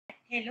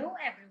Hello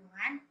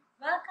everyone!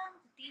 Welcome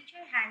to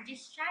Teacher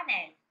Hanji's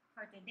channel.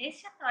 For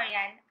today's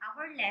tutorial,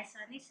 our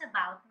lesson is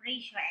about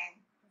ratio and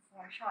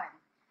proportion.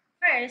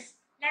 First,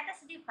 let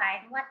us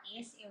define what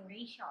is a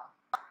ratio.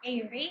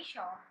 A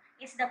ratio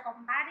is the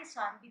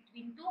comparison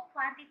between two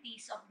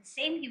quantities of the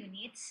same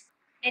units.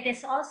 It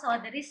is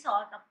also the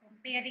result of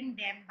comparing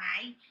them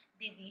by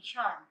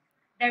division.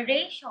 The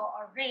ratio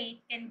or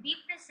rate can be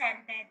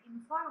presented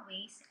in four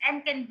ways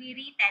and can be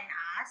written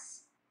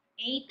as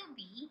A to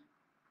B,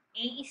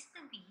 A is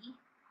to B,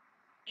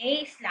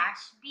 A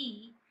slash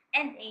B,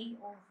 and A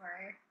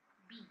over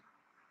B.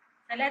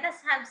 So let us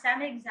have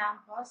some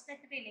examples that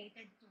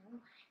related to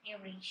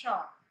a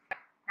ratio.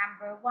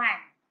 Number 1,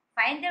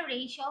 find the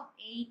ratio of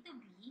A to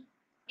B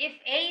if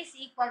A is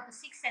equal to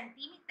 6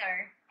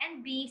 centimeter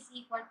and B is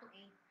equal to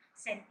 8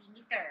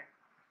 centimeter.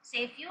 So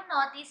if you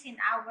notice in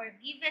our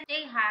given,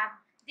 they have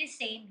the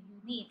same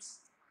units.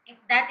 If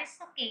that is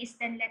the case,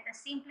 then let us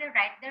simply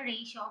write the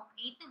ratio of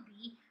A to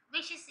B,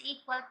 which is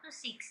equal to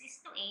 6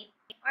 is to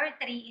 8 or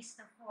 3 is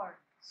to 4.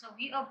 So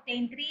we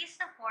obtain 3 is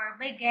to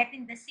 4 by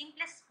getting the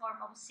simplest form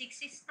of 6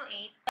 is to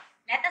 8.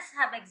 Let us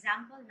have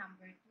example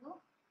number 2.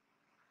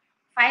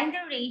 Find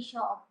the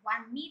ratio of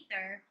 1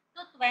 meter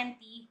to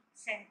 20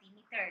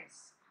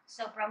 centimeters.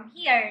 So from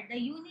here, the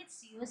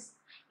units used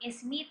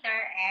is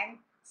meter and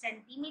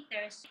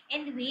centimeters,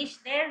 in which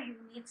their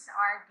units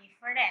are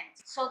different.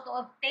 So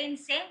to obtain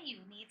same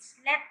units,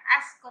 let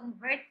us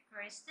convert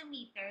first the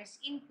meters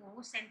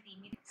into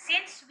centimeters.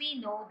 Since we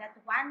know that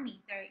 1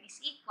 meter is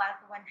equal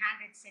to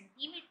 100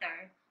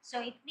 centimeter,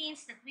 so it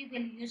means that we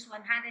will use 100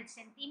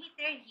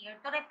 centimeter here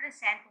to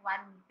represent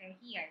 1 meter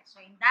here.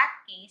 So in that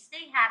case,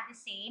 they have the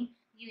same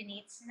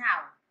units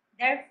now.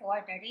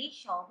 Therefore, the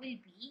ratio will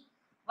be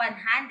 100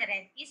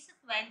 is to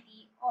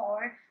 20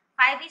 or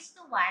 5 is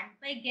to 1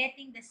 by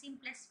getting the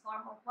simplest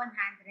form of 100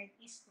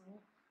 is to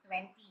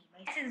 20.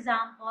 Next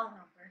example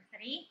number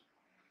 3.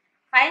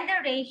 Find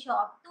the ratio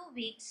of 2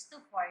 weeks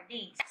to 4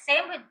 days.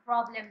 Same with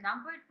problem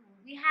number 2.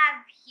 We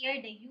have here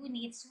the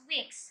units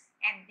weeks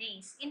and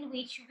days, in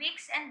which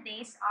weeks and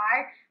days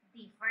are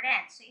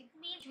different. So it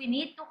means we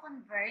need to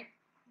convert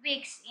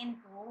weeks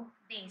into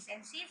days.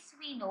 And since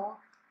we know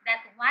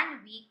that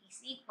 1 week is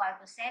equal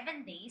to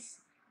 7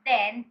 days,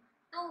 then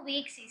 2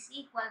 weeks is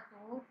equal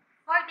to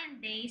 14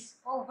 days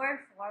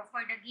over 4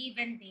 for the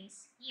given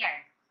days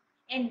here,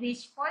 in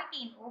which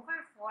 14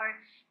 over 4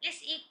 is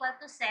equal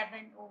to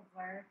 7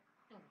 over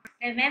 2.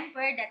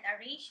 Remember that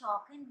a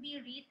ratio can be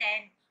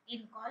written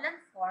in column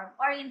form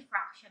or in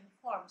fraction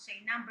form. So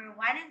in number 1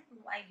 and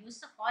 2, I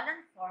use the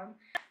column form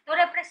to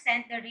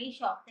represent the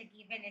ratio of the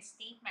given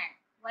statement,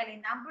 while in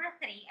number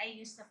 3, I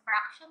use the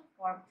fraction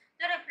form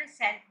to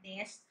represent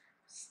this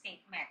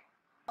statement.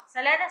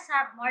 So let us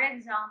have more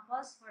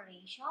examples for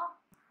ratio.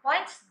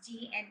 Points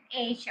G and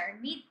H are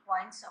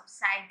midpoints of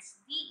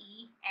sides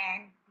DE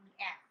and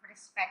DF,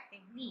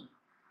 respectively.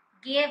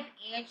 Give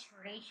each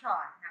ratio.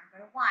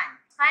 Number 1,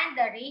 find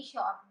the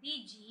ratio of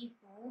DG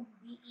to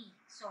DE.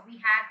 So we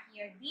have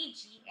here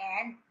DG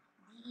and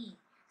DE.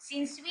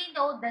 Since we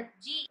know that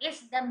G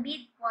is the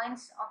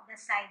midpoints of the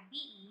side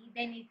DE,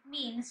 then it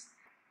means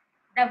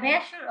the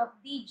measure of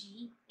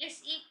DG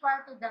is equal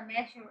to the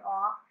measure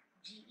of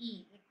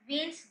GE. It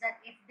means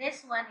that if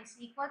this one is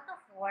equal to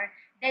 4,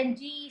 then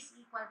G is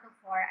equal to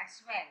 4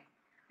 as well.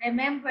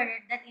 Remember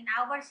that in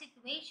our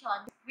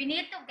situation, we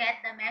need to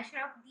get the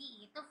measure of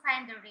DE to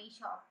find the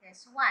ratio of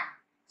this one.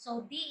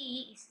 So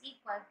DE is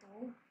equal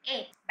to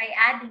 8 by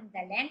adding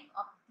the length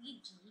of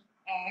DG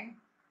and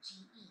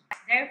GE.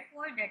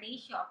 Therefore, the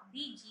ratio of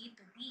DG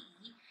to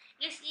DE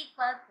is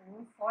equal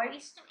to 4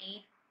 is to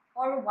 8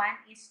 or 1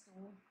 is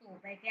to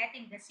 2 by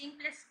getting the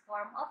simplest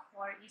form of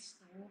 4 is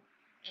to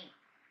 8.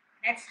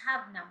 Let's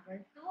have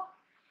number 2,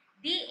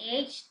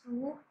 DH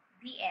to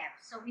DF.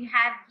 So we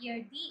have here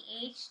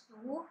DH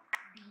to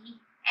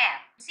DF.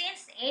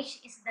 Since H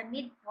is the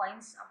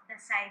midpoints of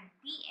the side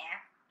DF,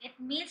 it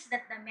means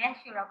that the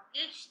measure of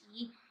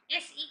HE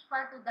is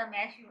equal to the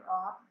measure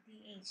of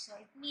DH. So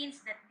it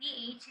means that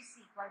DH is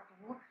equal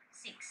to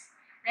 6.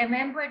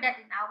 Remember that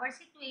in our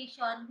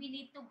situation, we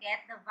need to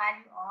get the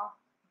value of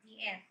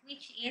DF,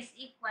 which is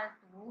equal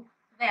to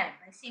 12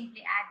 by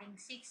simply adding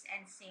 6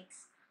 and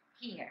 6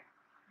 here.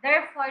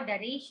 Therefore, the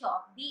ratio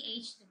of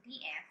DH to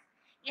DF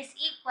is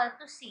equal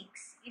to 6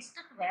 is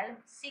to 12,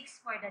 6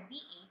 for the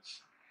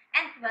DH,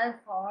 and 12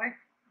 for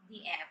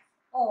DF,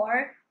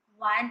 or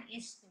 1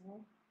 is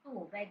to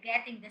 2 by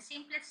getting the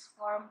simplest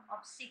form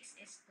of 6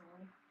 is to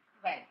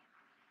 12.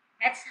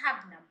 Let's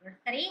have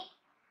number 3,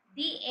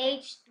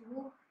 DH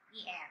to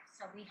EF.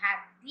 So we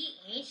have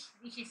DH,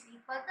 which is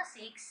equal to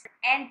 6,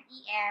 and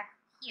EF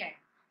here.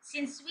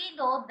 Since we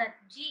know that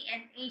G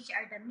and H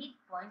are the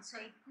midpoints, so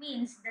it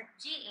means that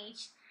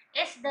GH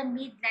is the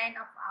midline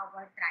of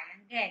our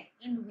triangle,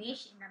 in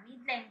which in the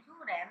midline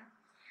theorem,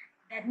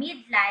 the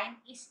midline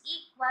is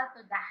equal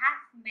to the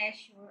half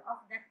measure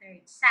of the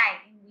third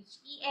side, in which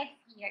EF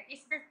here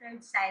is the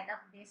third side of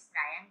this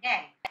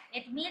triangle.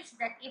 It means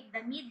that if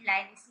the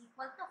midline is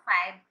equal to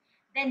 5,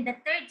 then the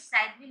third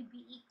side will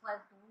be equal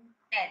to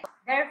 10.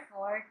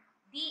 Therefore,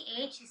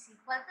 DH is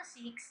equal to 6,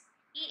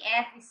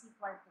 EF is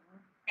equal to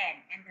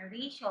 10. And the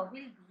ratio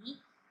will be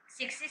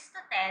 6 is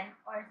to 10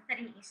 or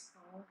 3 is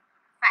to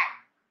 5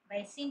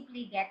 by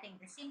simply getting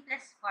the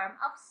simplest form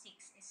of 6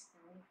 is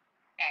to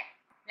 10.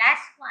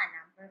 Last one,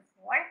 number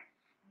 4,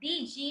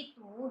 DG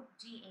to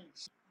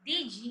GH.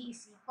 DG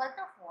is equal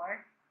to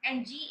 4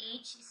 and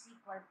GH is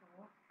equal to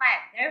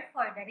 5.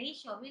 Therefore, the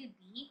ratio will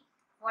be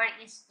 4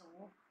 is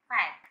to 5.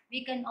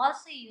 We can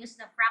also use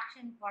the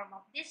fraction form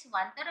of this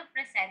one to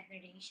represent the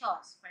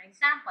ratios. For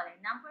example,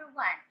 in number 1,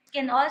 it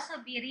can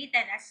also be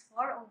written as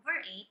 4 over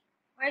 8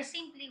 or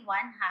simply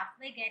 1/2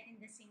 by getting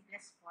the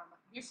simplest form of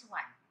this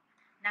one.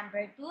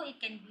 Number 2, it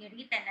can be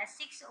written as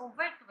 6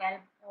 over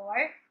 12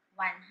 or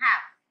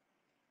 1/2.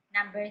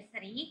 Number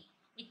 3,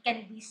 it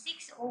can be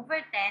 6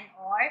 over 10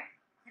 or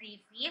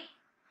 3/5.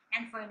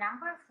 And for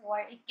number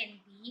 4, it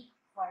can be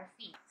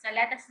 4/5. So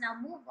let us now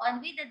move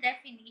on with the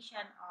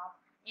definition of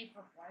a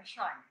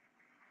proportion.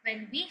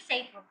 When we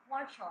say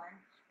proportion,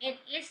 it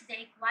is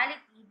the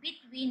equality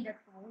between the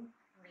two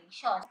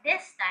ratios.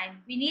 This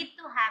time, we need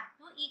to have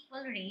two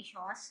equal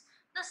ratios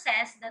to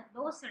say that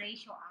those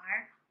ratios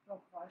are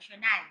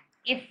proportional.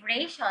 If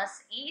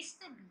ratios A is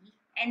to B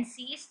and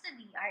C is to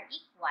D are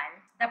equal,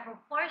 the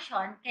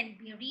proportion can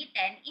be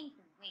written in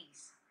two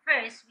ways.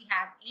 First, we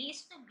have A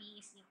is to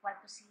B is equal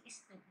to C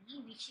is to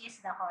D, which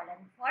is the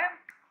column form,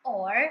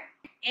 or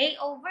A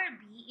over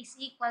B is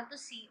equal to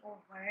C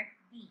over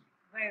D,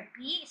 where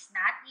B is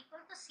not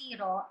equal to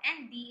 0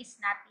 and D is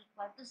not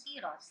equal to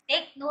 0.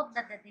 Take note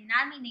that the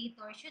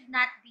denominator should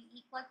not be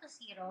equal to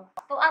 0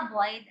 to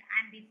avoid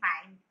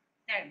undefined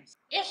terms.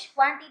 Each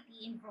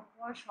quantity in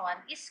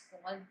proportion is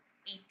called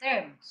a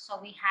term. So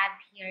we have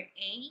here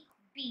A,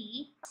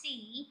 B,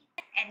 C,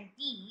 and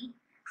D.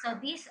 So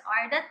these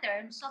are the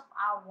terms of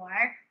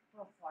our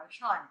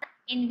proportion,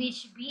 in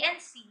which B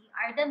and C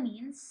are the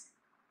means,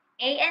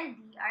 A and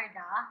D are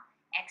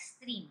the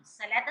extremes.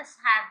 So let us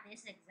have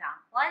this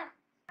example.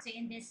 So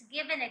in this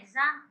given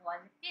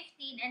example,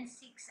 15 and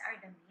 6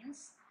 are the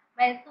means,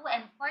 while 2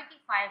 and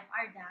 45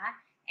 are the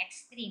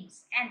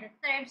extremes. And the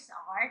terms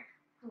are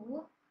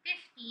 2,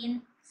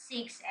 15,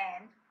 6,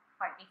 and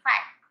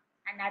 45.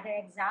 Another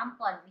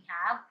example, we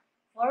have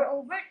 4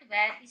 over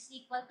 12 is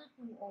equal to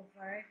 2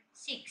 over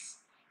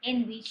 6,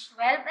 in which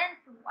 12 and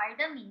 2 are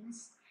the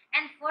means,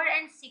 and 4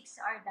 and 6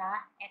 are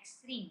the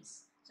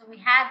extremes. So we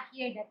have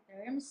here the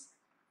terms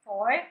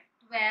 4,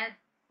 12,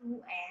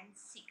 2, and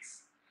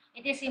 6.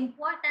 It is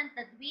important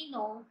that we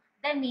know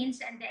the means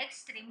and the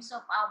extremes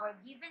of our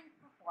given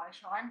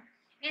proportion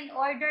in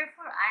order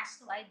for us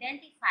to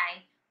identify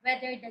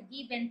whether the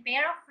given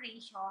pair of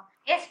ratio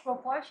is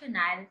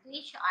proportional to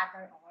each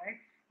other or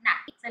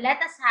not. So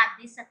let us have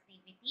this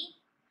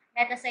activity.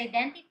 Let us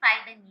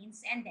identify the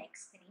means and the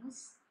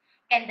extremes.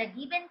 Can the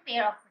given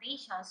pair of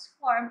ratios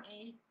form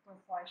a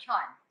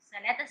proportion? So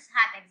let us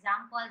have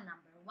example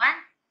number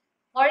 1.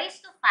 4 is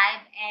to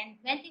 5 and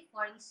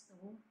 24 is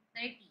to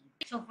 30.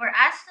 So for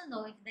us to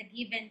know if the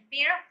given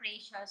pair of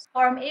ratios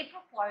form a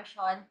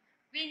proportion,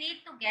 we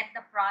need to get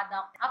the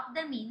product of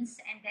the means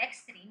and the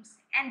extremes,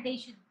 and they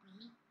should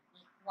be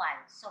equal.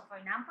 So for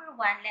number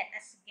 1, let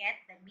us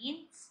get the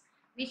means,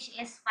 which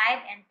is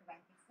 5 and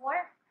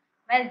 24,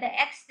 while the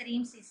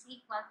extremes is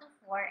equal to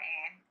 4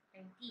 and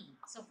 13.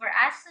 So for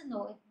us to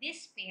know if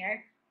this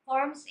pair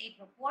forms a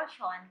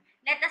proportion,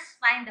 let us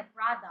find the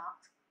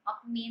product of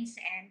means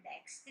and the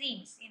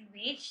extremes, in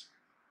which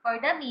for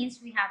the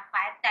means we have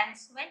 5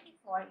 times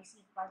 24 is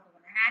equal to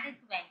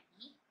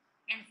 120,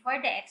 and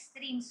for the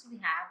extremes we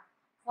have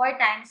 4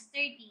 times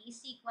 30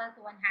 is equal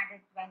to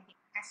 120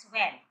 as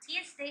well.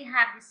 Since they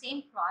have the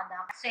same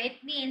product, so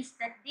it means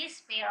that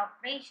this pair of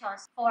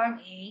ratios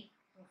form a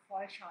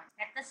proportion.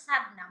 Let us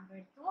have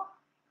number 2,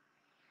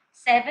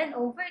 7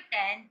 over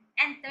 10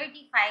 and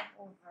 35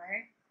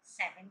 over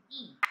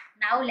 70.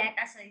 Now let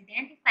us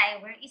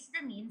identify where is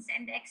the means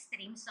and the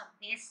extremes of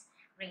these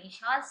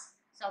ratios.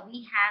 So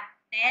we have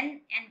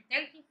 10 and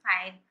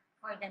 35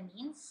 for the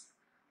means,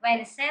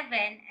 while 7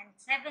 and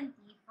 70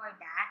 for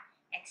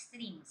the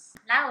extremes.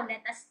 Now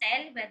let us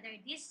tell whether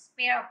this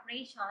pair of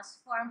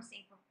ratios forms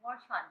a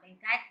proportion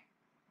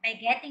by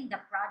getting the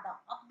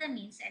product of the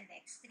means and the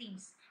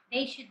extremes.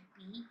 They should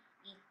be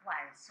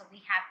equal. So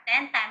we have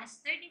 10 times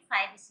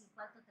 35 is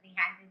equal to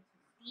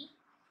 350,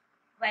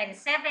 while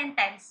 7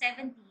 times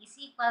 70 is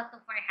equal to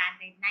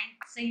 490.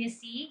 So you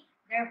see,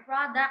 their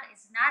product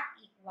is not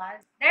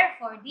equal.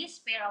 Therefore, this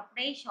pair of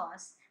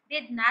ratios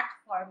did not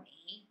form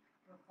a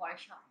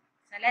proportion.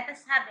 So let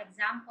us have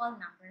example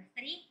number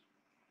 3.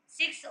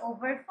 6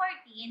 over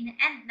 14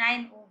 and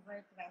 9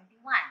 over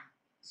 21.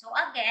 So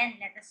again,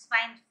 let us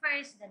find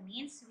first the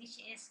means, which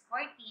is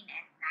 14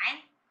 and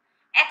 9.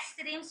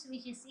 Extremes,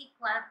 which is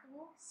equal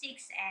to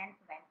 6 and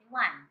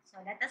 21. So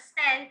let us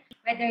tell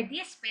whether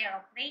this pair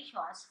of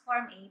ratios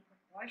form a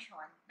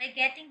proportion by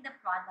getting the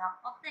product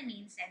of the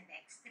means and the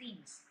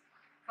extremes.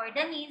 For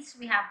the means,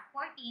 we have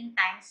 14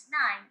 times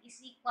 9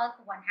 is equal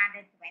to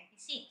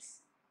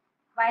 126.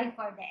 While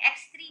for the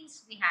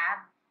extremes, we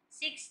have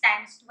 6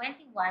 times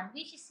 21,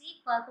 which is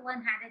equal to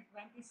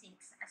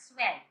 126 as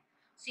well.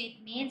 So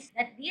it means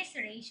that these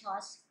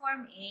ratios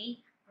form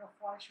a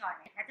proportion.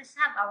 Let us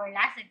have our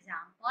last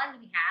example.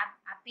 We have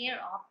a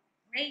pair of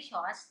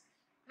ratios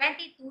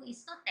 22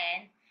 is to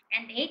 10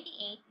 and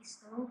 88 is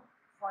to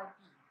 40.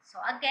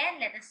 So again,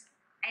 let us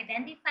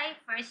identify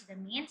first the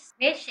means,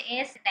 which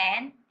is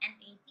 10 and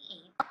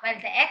 88, while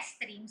the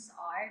extremes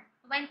are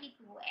 22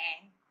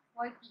 and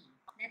 40.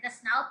 Let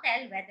us now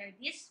tell whether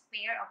this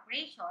pair of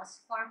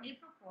ratios form a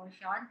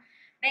proportion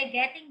by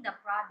getting the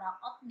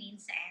product of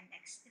means and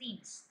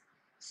extremes.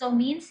 So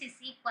means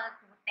is equal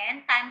to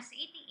 10 times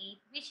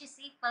 88, which is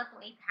equal to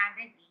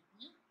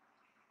 880,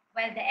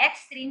 while the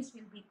extremes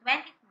will be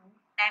 22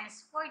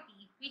 times 40,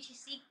 which is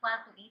equal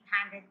to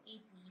 880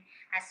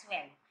 as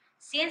well.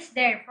 Since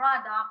their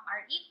product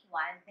are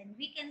equal, then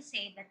we can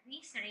say that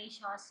these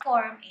ratios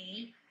form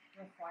a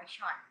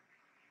proportion.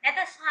 Let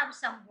us have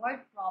some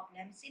word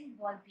problems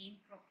involving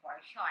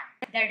proportion.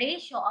 The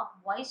ratio of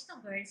boys to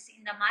girls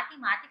in the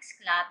mathematics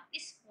club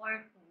is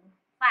 4 to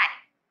 5.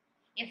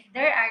 If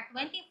there are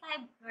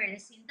 25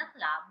 girls in the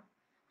club,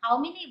 how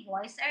many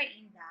boys are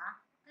in the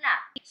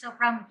club? So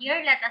from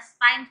here, let us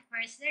find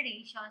first the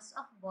ratios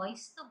of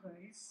boys to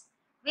girls,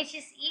 which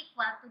is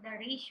equal to the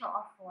ratio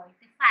of 4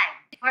 to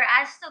 5, for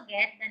us to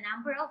get the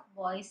number of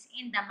boys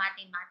in the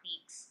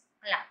mathematics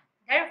club.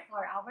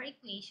 Therefore, our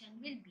equation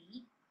will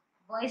be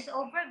boys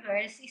over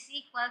girls is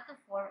equal to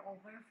 4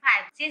 over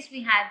 5, since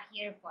we have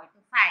here 4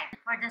 to 5.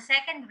 For the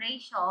second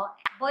ratio,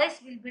 boys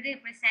will be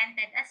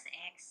represented as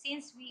X,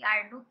 since we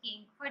are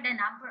looking for the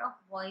number of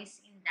boys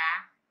in the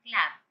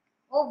club,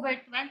 over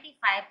 25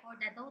 for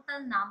the total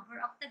number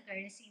of the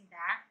girls in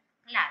the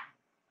club.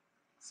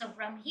 So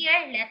from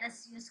here, let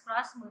us use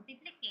cross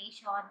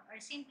multiplication or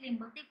simply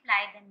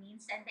multiply the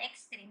means and the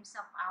extremes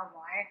of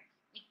our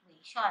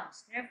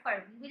equations.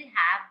 Therefore, we will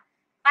have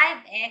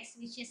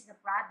 5x, which is the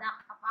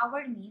product of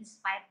our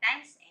means, 5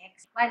 times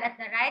x, while at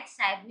the right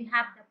side, we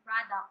have the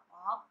product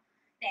of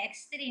the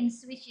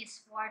extremes, which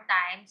is 4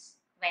 times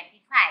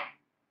 25.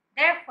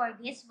 Therefore,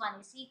 this one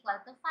is equal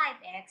to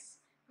 5x,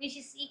 which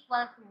is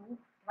equal to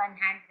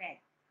 100.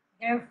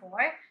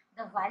 Therefore,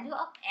 the value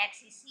of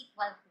x is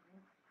equal to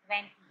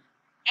 20.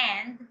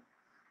 And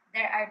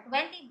there are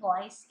 20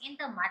 boys in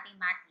the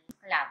mathematics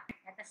club.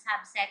 Let us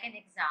have second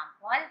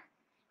example.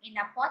 In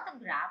a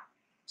photograph,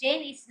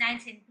 Jane is 9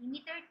 cm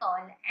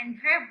tall and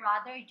her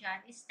brother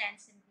John is 10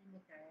 cm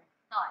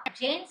tall.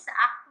 Jane's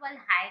actual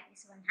height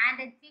is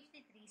 153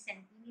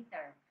 cm.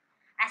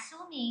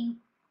 Assuming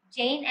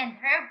Jane and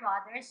her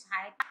brother's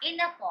height in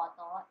a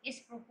photo is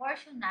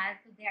proportional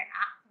to their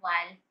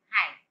actual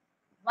height,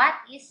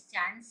 what is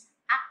John's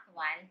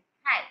actual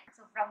height?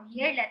 So from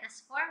here, let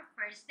us form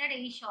first the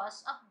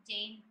ratios of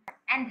Jane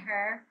and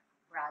her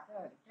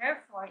brother.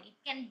 Therefore, it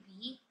can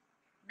be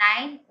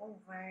 9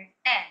 over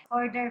 10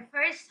 for their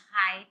first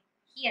height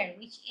here,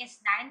 which is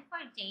 9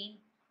 for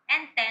Jane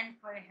and 10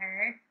 for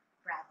her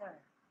brother,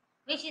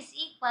 which is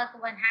equal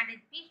to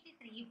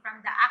 153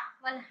 from the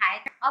actual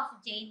height of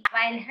Jane,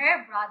 while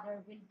her brother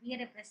will be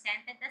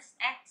represented as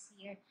X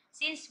here,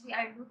 since we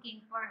are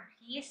looking for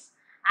his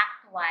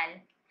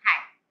actual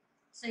height.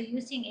 So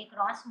using a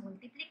cross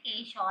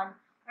multiplication,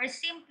 or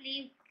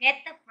simply get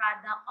the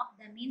product of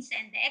the means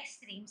and the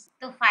extremes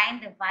to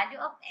find the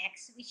value of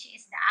x, which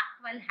is the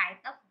actual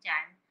height of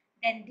John,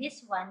 then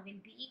this one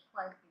will be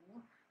equal to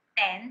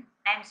 10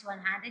 times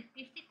 153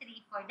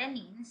 for the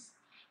means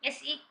is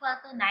equal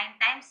to 9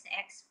 times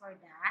x for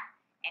the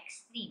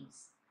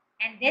extremes.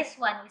 And this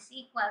one is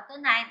equal to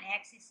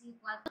 9x is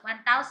equal to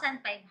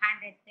 1,530.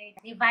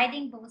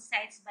 Dividing both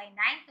sides by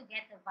 9 to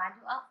get the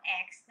value of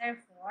x,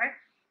 therefore,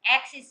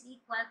 x is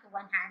equal to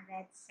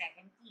 170.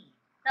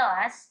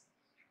 Thus,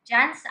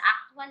 John's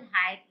actual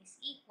height is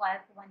equal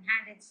to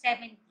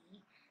 170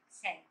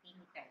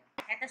 centimeters.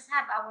 Let us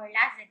have our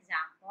last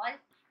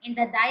example. In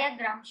the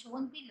diagram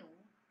shown below,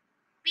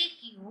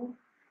 PQ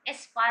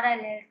is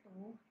parallel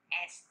to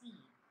ST,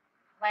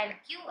 while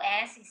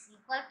QS is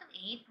equal to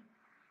 8,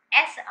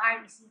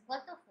 SR is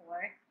equal to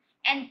 4,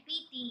 and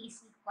PT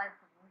is equal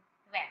to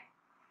 12.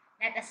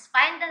 Let us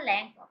find the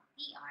length of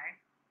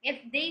TR. If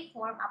they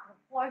form a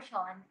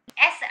proportion,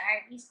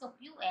 SR is to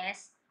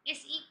QS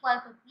is equal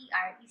to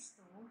TR is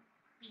to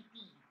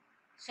PT.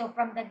 So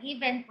from the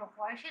given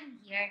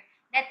proportion here,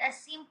 let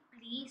us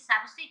simply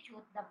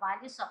substitute the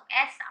values of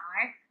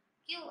SR,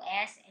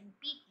 QS, and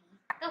PT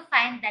to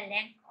find the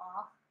length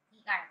of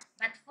TR.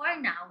 But for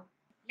now,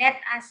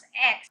 let us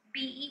X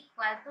be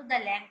equal to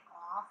the length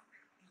of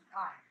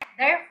TR.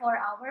 Therefore,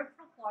 our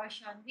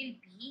proportion will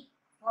be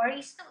 4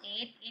 is to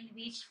 8, in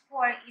which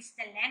 4 is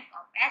the length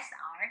of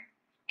SR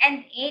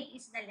and 8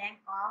 is the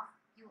length of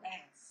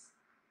QS,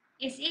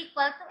 is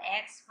equal to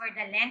X for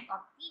the length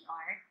of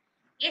TR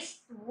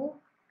is to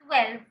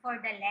 12 for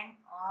the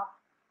length of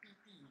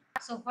PT.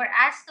 So for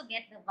us to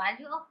get the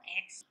value of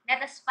X,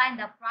 let us find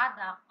the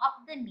product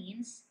of the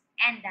means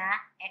and the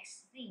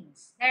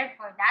extremes.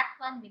 Therefore, that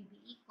one will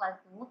be equal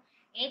to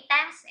 8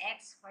 times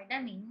X for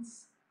the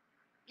means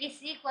is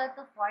equal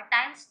to 4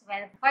 times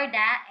 12 for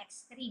the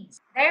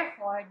extremes.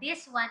 Therefore,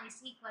 this one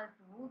is equal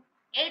to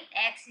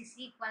 8x is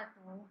equal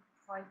to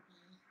 48.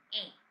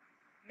 8.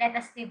 Let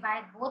us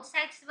divide both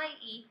sides by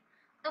 8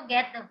 to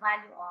get the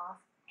value of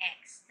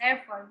x.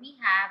 Therefore, we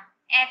have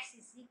x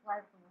is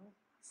equal to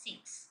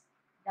 6.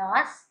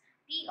 Thus,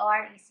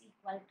 TR is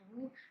equal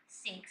to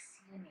 6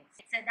 units.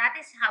 So that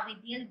is how we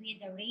deal with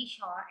the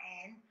ratio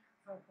and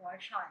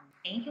proportion.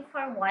 Thank you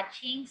for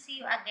watching. See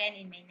you again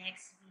in my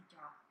next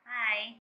video. Bye!